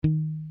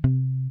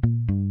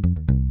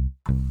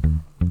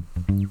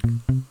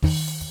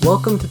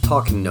Welcome to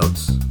Talking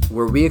Notes,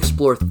 where we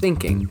explore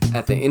thinking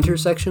at the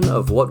intersection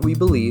of what we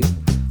believe,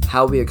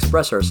 how we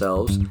express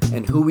ourselves,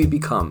 and who we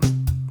become.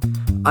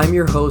 I'm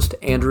your host,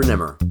 Andrew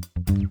Nimmer.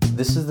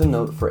 This is the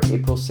note for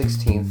April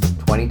 16th,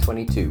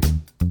 2022.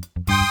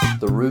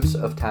 The Roots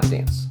of Tap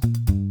Dance.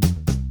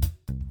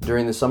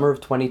 During the summer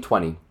of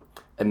 2020,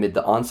 amid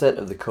the onset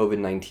of the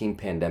COVID-19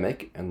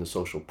 pandemic and the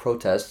social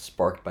protests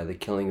sparked by the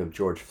killing of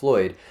George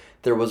Floyd,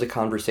 there was a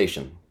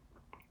conversation.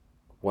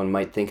 One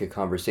might think a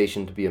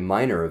conversation to be a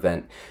minor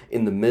event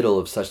in the middle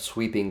of such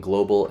sweeping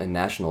global and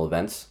national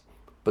events,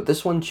 but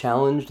this one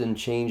challenged and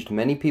changed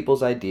many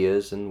people's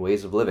ideas and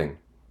ways of living.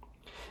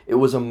 It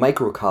was a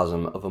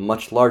microcosm of a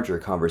much larger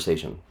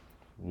conversation,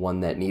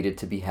 one that needed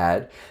to be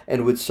had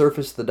and would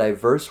surface the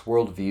diverse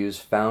worldviews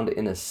found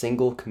in a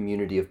single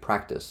community of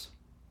practice.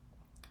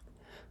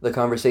 The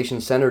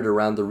conversation centered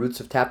around the roots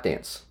of tap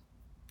dance.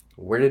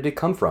 Where did it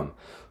come from?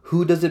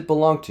 Who does it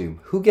belong to?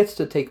 Who gets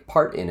to take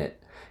part in it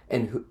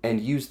and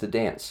use the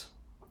dance?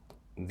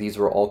 These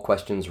were all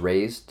questions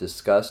raised,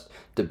 discussed,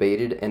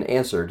 debated, and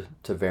answered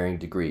to varying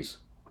degrees.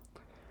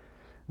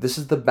 This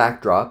is the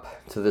backdrop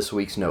to this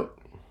week's note.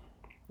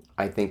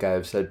 I think I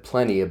have said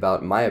plenty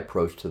about my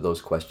approach to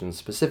those questions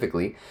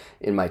specifically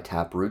in my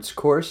Tap Roots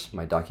course,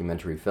 my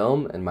documentary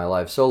film, and my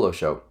live solo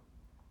show.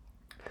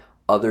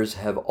 Others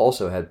have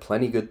also had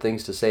plenty good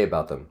things to say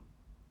about them.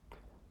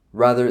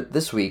 Rather,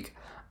 this week,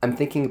 I'm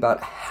thinking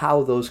about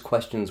how those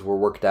questions were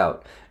worked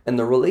out and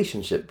the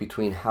relationship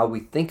between how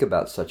we think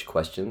about such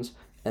questions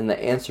and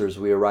the answers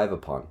we arrive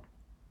upon.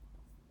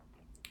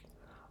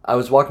 I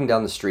was walking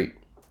down the street.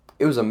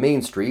 It was a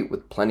main street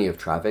with plenty of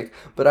traffic,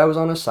 but I was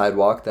on a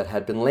sidewalk that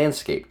had been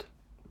landscaped.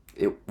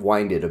 It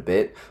winded a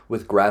bit,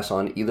 with grass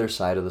on either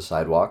side of the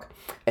sidewalk,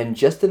 and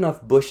just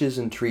enough bushes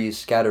and trees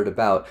scattered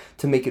about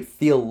to make it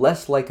feel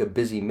less like a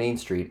busy main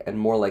street and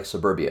more like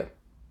suburbia.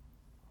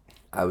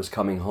 I was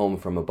coming home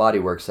from a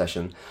bodywork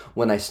session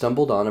when I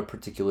stumbled on a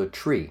particular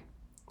tree.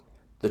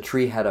 The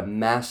tree had a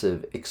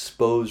massive,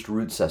 exposed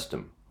root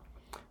system.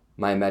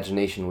 My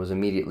imagination was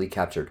immediately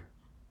captured.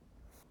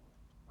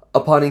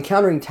 Upon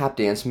encountering tap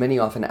dance, many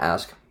often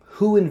ask,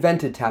 who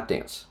invented tap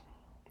dance?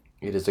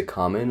 It is a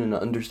common and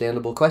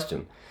understandable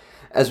question.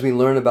 As we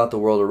learn about the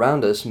world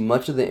around us,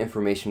 much of the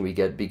information we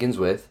get begins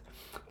with,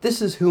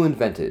 this is who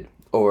invented,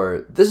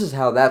 or this is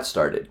how that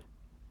started.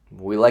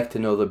 We like to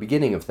know the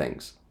beginning of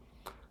things.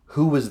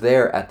 Who was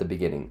there at the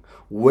beginning?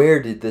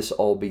 Where did this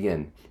all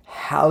begin?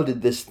 How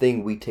did this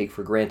thing we take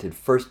for granted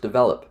first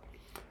develop?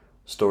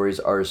 Stories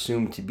are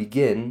assumed to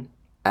begin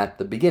at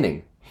the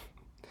beginning.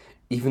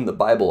 Even the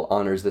Bible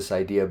honors this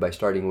idea by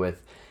starting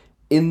with,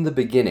 in the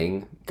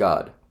beginning,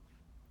 God.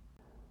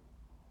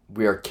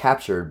 We are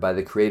captured by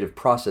the creative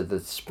process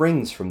that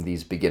springs from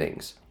these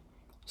beginnings,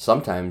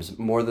 sometimes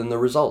more than the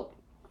result.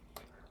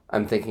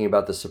 I'm thinking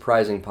about the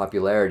surprising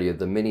popularity of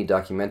the mini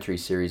documentary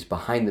series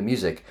Behind the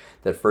Music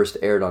that first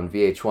aired on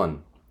VH1.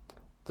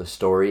 The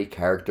story,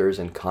 characters,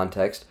 and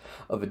context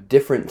of a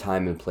different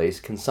time and place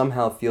can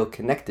somehow feel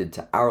connected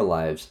to our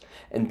lives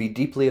and be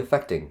deeply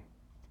affecting.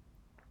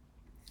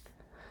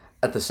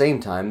 At the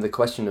same time, the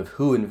question of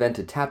who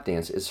invented tap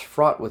dance is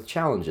fraught with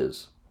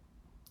challenges.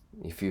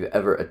 If you've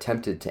ever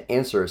attempted to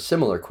answer a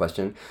similar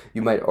question,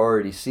 you might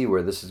already see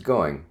where this is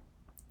going.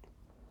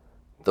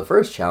 The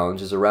first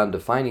challenge is around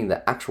defining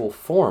the actual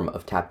form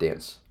of tap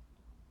dance.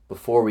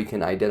 Before we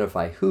can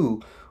identify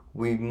who,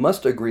 we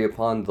must agree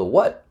upon the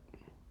what.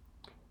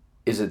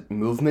 Is it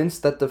movements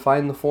that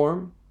define the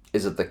form?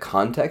 Is it the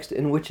context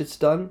in which it's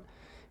done?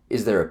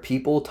 Is there a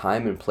people,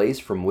 time, and place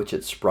from which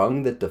it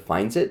sprung that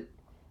defines it?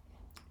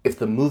 If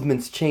the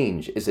movements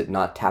change, is it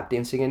not tap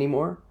dancing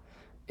anymore?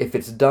 If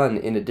it's done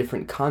in a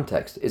different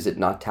context, is it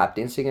not tap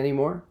dancing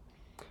anymore?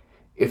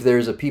 If there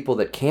is a people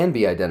that can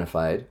be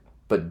identified,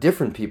 but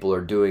different people are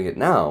doing it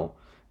now,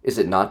 is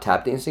it not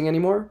tap dancing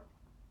anymore?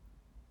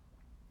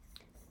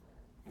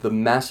 The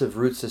massive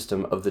root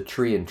system of the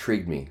tree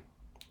intrigued me.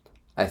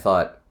 I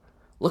thought,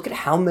 look at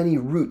how many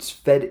roots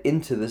fed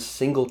into this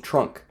single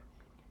trunk.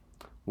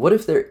 What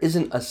if there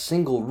isn't a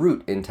single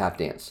root in tap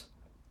dance,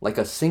 like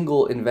a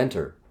single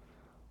inventor?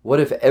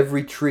 What if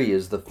every tree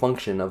is the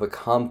function of a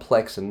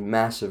complex and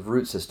massive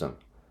root system?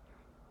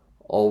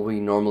 All we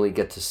normally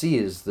get to see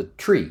is the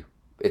tree,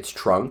 its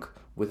trunk,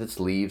 with its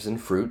leaves and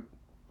fruit.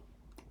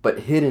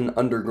 But hidden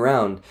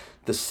underground,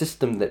 the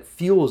system that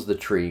fuels the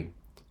tree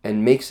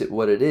and makes it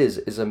what it is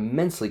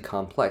immensely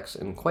complex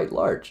and quite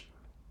large.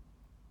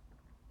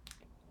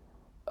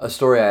 A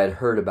story I had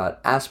heard about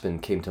aspen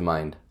came to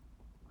mind.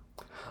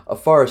 A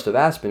forest of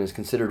aspen is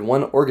considered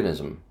one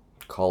organism.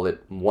 Call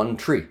it one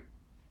tree.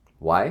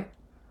 Why?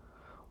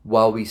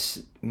 While we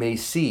may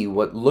see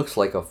what looks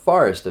like a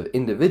forest of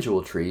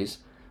individual trees,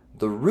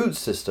 the root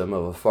system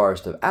of a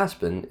forest of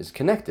aspen is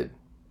connected.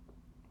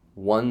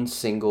 One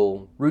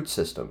single root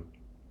system,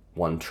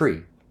 one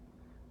tree.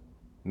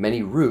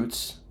 Many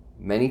roots,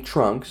 many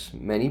trunks,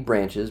 many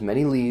branches,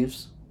 many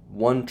leaves,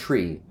 one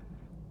tree,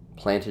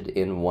 planted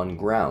in one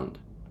ground.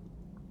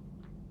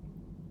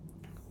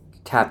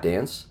 Tap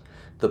dance,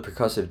 The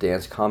percussive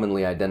dance,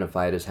 commonly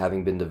identified as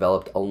having been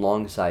developed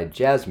alongside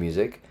jazz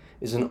music,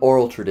 is an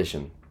oral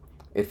tradition.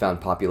 It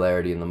found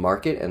popularity in the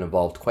market and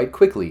evolved quite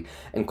quickly,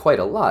 and quite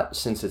a lot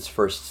since its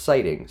first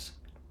sightings.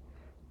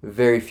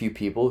 Very few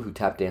people who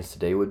tap dance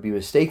today would be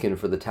mistaken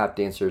for the tap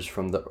dancers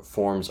from the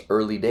form's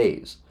early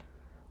days.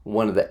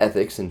 One of the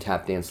ethics in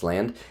tap dance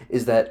land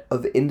is that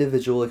of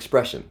individual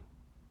expression.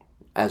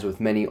 As with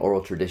many oral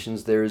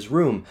traditions, there is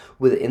room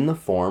within the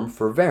form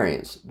for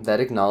variance that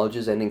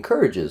acknowledges and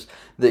encourages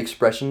the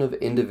expression of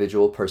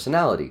individual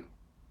personality.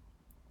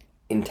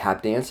 In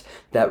tap dance,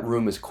 that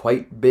room is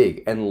quite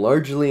big and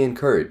largely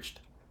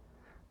encouraged.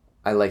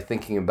 I like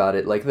thinking about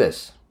it like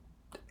this.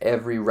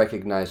 Every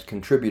recognized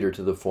contributor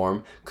to the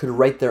form could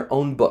write their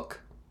own book,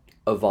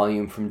 a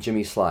volume from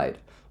Jimmy Slide,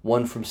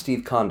 one from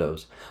Steve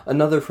Condos,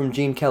 another from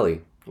Gene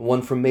Kelly,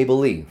 one from Mabel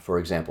Lee, for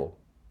example.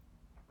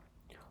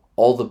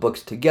 All the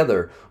books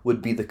together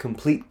would be the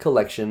complete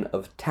collection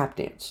of tap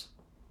dance,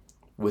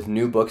 with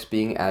new books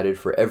being added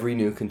for every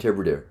new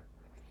contributor.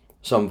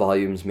 Some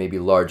volumes may be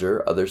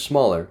larger, others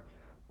smaller,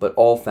 but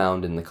all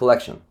found in the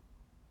collection.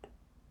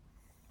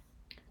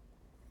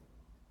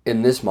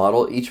 In this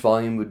model, each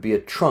volume would be a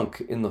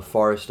trunk in the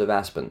forest of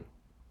aspen.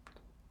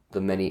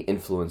 The many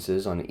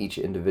influences on each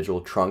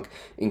individual trunk,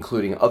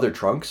 including other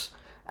trunks,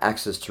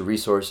 access to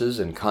resources,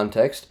 and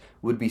context,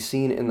 would be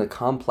seen in the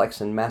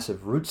complex and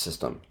massive root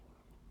system,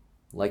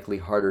 likely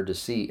harder to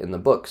see in the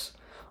books,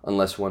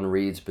 unless one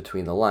reads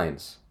between the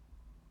lines.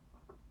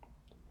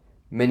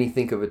 Many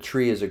think of a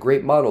tree as a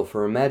great model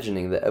for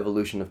imagining the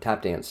evolution of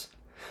tap dance.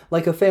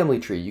 Like a family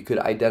tree, you could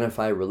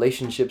identify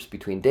relationships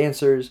between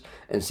dancers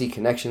and see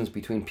connections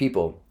between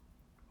people.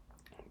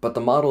 But the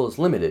model is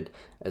limited,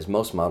 as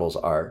most models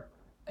are,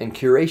 and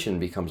curation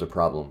becomes a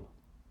problem.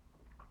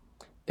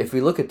 If we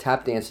look at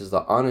tap dance as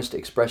the honest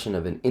expression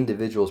of an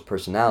individual's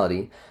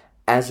personality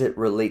as it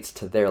relates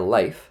to their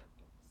life,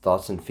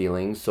 thoughts and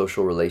feelings,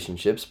 social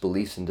relationships,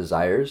 beliefs and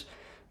desires,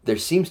 there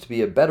seems to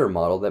be a better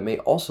model that may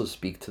also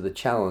speak to the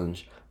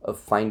challenge of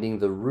finding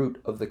the root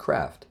of the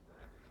craft.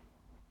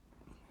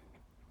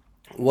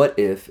 What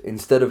if,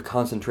 instead of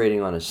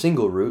concentrating on a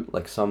single root,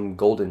 like some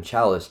golden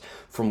chalice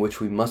from which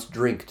we must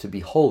drink to be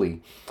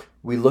holy,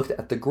 we looked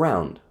at the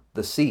ground,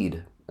 the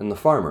seed, and the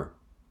farmer?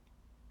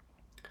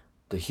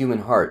 The human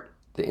heart,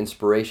 the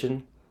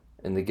inspiration,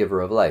 and the giver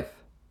of life.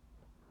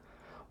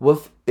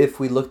 What if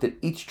we looked at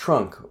each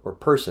trunk or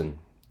person,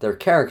 their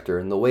character,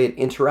 and the way it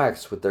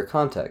interacts with their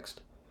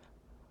context?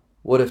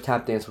 What if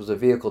tap dance was a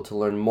vehicle to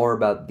learn more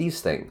about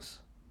these things?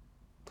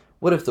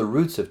 What if the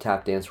roots of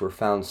tap dance were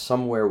found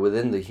somewhere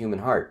within the human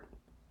heart?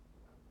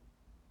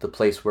 The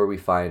place where we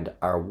find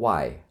our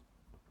why.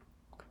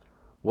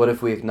 What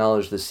if we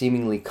acknowledge the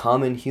seemingly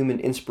common human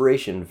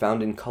inspiration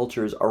found in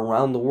cultures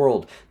around the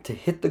world to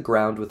hit the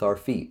ground with our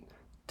feet,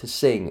 to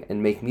sing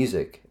and make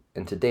music,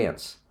 and to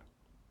dance?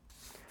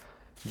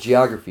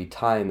 Geography,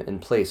 time,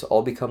 and place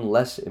all become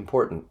less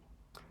important.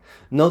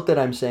 Note that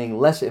I'm saying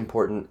less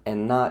important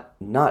and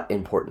not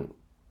important,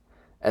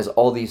 as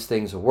all these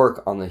things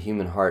work on the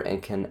human heart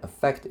and can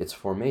affect its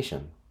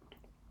formation.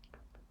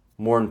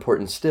 More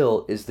important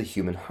still is the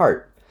human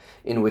heart,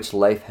 in which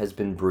life has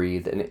been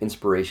breathed and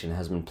inspiration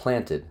has been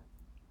planted.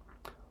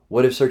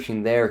 What if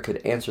searching there could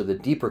answer the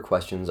deeper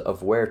questions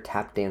of where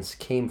tap dance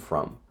came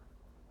from?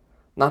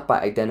 Not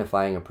by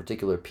identifying a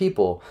particular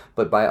people,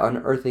 but by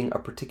unearthing a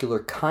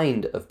particular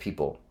kind of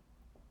people.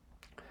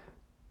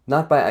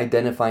 Not by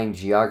identifying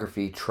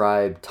geography,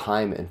 tribe,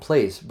 time, and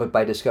place, but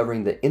by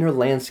discovering the inner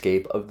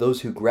landscape of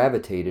those who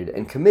gravitated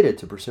and committed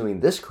to pursuing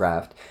this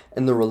craft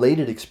and the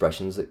related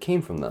expressions that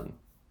came from them.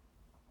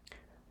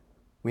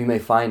 We may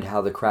find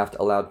how the craft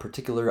allowed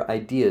particular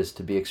ideas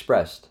to be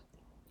expressed,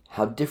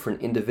 how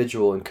different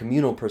individual and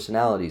communal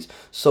personalities,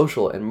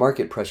 social and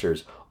market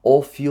pressures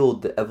all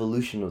fueled the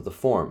evolution of the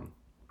form,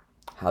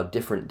 how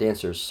different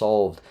dancers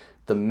solved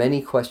the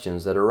many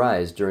questions that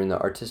arise during the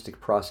artistic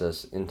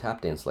process in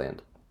tap dance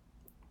land.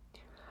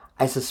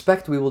 I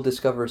suspect we will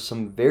discover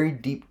some very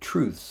deep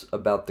truths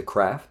about the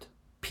craft,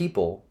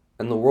 people,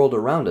 and the world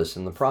around us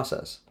in the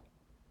process.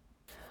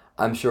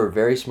 I'm sure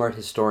very smart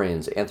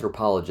historians,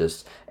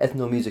 anthropologists,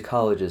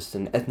 ethnomusicologists,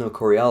 and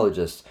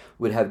ethnochoreologists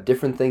would have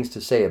different things to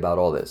say about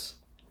all this.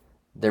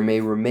 There may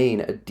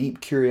remain a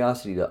deep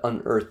curiosity to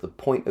unearth the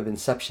point of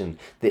inception,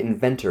 the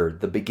inventor,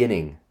 the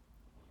beginning.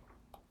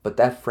 But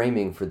that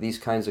framing for these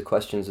kinds of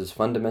questions is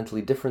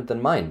fundamentally different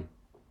than mine.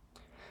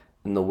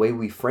 And the way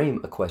we frame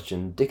a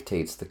question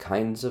dictates the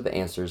kinds of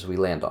answers we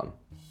land on.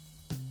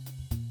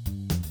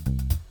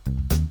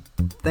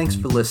 Thanks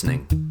for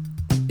listening.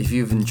 If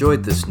you've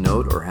enjoyed this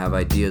note or have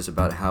ideas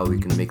about how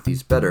we can make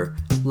these better,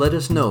 let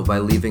us know by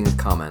leaving a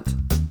comment.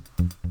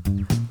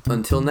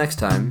 Until next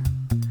time,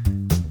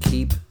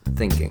 keep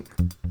thinking.